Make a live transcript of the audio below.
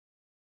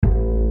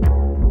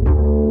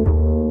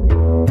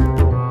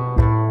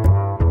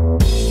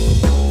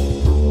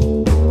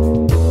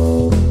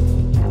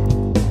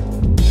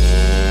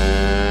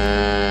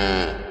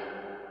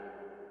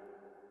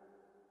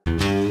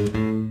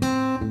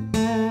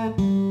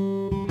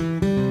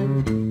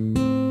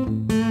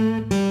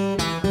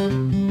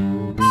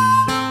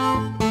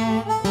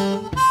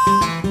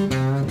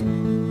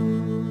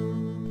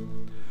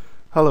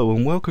Hello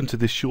and welcome to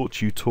this short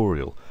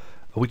tutorial,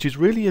 which is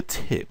really a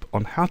tip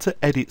on how to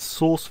edit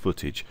source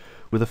footage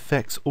with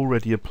effects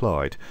already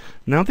applied.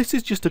 Now this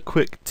is just a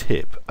quick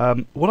tip.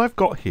 What I've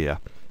got here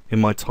in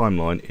my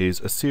timeline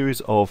is a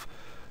series of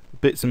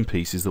bits and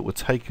pieces that were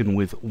taken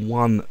with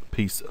one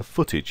piece of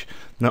footage.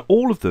 Now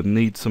all of them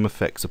need some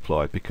effects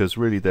applied because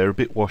really they're a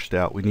bit washed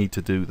out. We need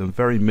to do them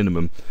very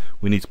minimum.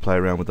 We need to play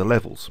around with the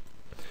levels.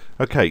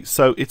 Okay,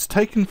 so it's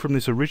taken from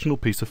this original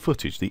piece of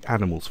footage, the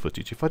animals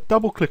footage. If I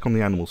double click on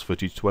the animals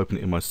footage to open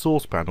it in my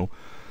source panel,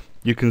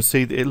 you can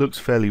see that it looks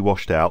fairly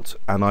washed out,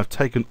 and I've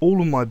taken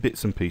all of my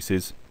bits and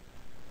pieces,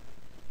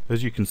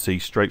 as you can see,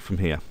 straight from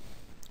here.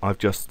 I've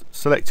just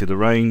selected a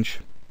range,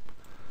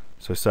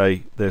 so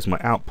say there's my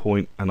out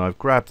point, and I've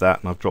grabbed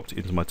that and I've dropped it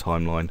into my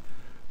timeline,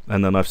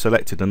 and then I've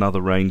selected another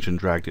range and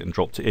dragged it and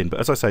dropped it in. But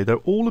as I say, they're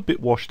all a bit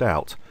washed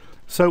out.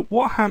 So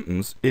what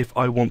happens if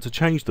I want to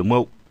change them?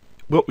 Well,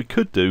 what we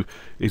could do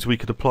is we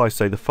could apply,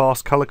 say, the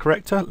fast color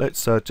corrector.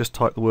 Let's just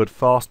type the word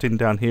fast in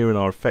down here in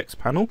our effects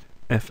panel,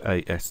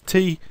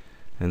 F-A-S-T,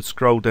 and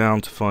scroll down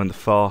to find the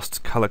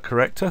fast color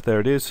corrector. There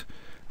it is.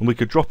 And we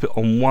could drop it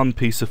on one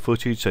piece of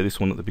footage, say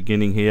this one at the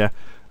beginning here,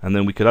 and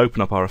then we could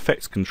open up our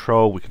effects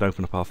control, we could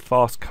open up our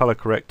fast color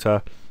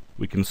corrector,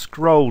 we can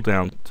scroll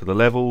down to the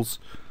levels,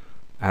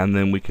 and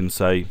then we can,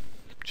 say,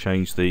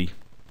 change the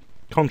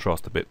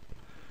contrast a bit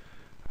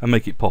and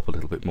make it pop a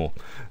little bit more.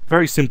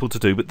 Very simple to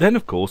do, but then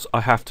of course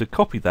I have to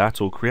copy that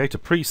or create a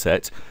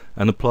preset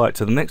and apply it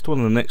to the next one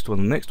and the next one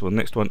and the next one and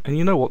the next one, and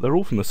you know what, they're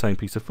all from the same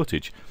piece of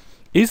footage.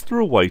 Is there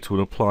a way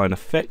to apply an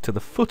effect to the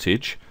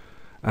footage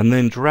and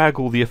then drag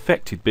all the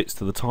affected bits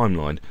to the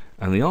timeline?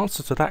 And the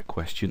answer to that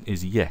question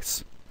is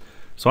yes.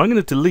 So I'm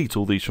going to delete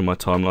all these from my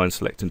timeline,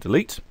 select and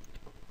delete.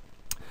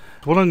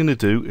 What I'm going to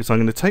do is I'm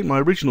going to take my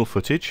original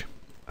footage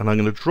and I'm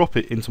going to drop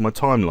it into my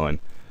timeline.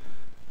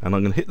 And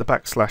I'm going to hit the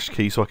backslash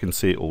key so I can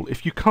see it all.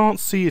 If you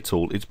can't see it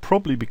all, it's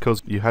probably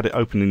because you had it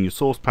open in your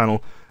source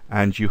panel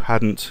and you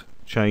hadn't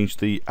changed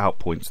the out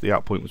points. The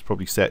out point was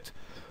probably set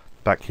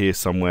back here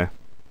somewhere,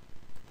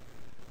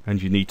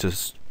 and you need to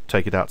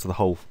take it out to the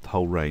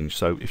whole range.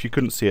 So if you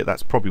couldn't see it,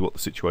 that's probably what the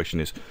situation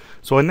is.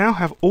 So I now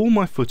have all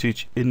my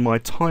footage in my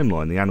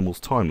timeline, the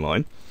animals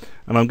timeline,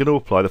 and I'm going to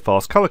apply the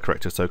fast color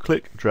corrector. So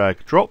click,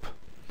 drag, drop,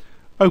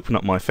 open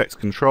up my effects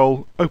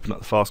control, open up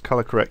the fast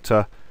color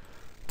corrector,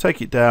 take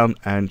it down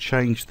and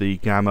change the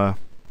gamma,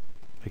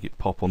 make it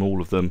pop on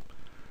all of them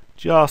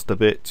just a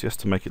bit, just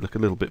to make it look a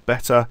little bit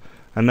better.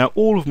 And now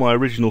all of my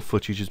original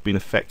footage has been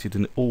affected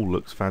and it all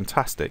looks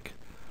fantastic.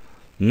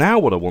 Now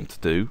what I want to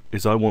do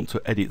is I want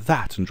to edit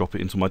that and drop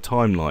it into my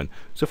timeline.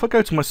 So if I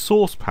go to my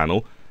source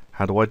panel,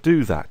 how do I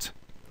do that?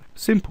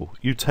 Simple.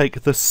 You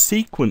take the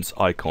sequence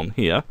icon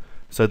here,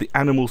 so the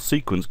animal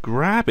sequence,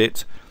 grab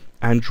it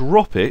and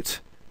drop it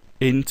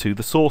into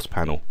the source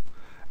panel.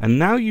 And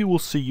now you will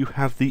see you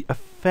have the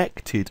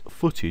affected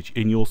footage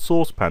in your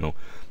source panel.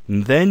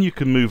 And then you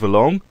can move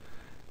along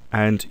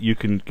and you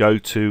can go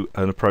to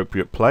an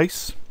appropriate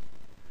place,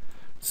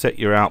 set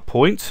your out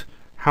point.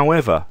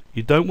 However,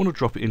 you don't want to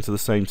drop it into the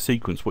same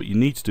sequence. What you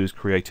need to do is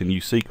create a new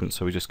sequence.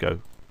 So we just go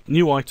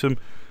new item,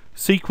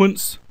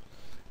 sequence,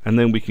 and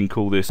then we can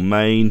call this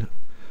main,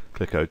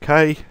 click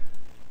OK.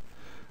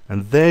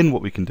 And then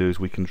what we can do is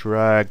we can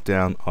drag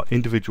down our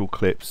individual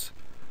clips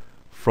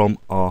from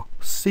our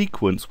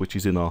sequence, which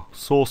is in our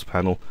source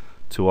panel,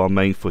 to our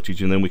main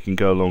footage, and then we can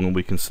go along and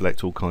we can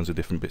select all kinds of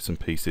different bits and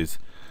pieces,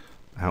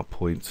 out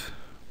point,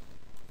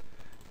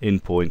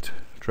 in point,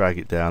 drag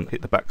it down,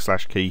 hit the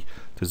backslash key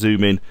to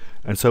zoom in,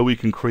 and so we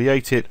can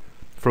create it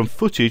from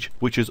footage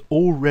which has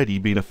already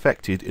been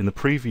affected in the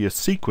previous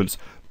sequence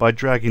by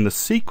dragging the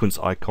sequence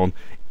icon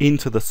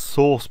into the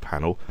source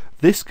panel.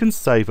 This can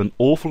save an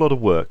awful lot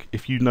of work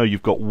if you know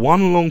you've got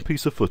one long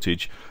piece of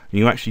footage and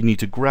you actually need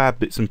to grab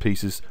bits and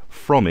pieces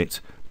from it,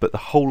 but the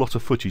whole lot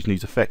of footage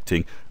needs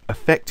affecting.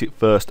 Affect it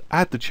first,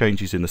 add the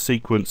changes in the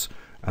sequence,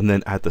 and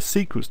then add the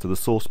sequence to the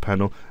source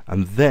panel,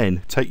 and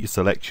then take your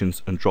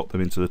selections and drop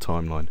them into the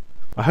timeline.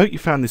 I hope you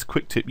found this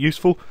quick tip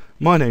useful.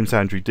 My name's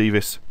Andrew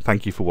Devis.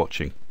 Thank you for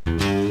watching.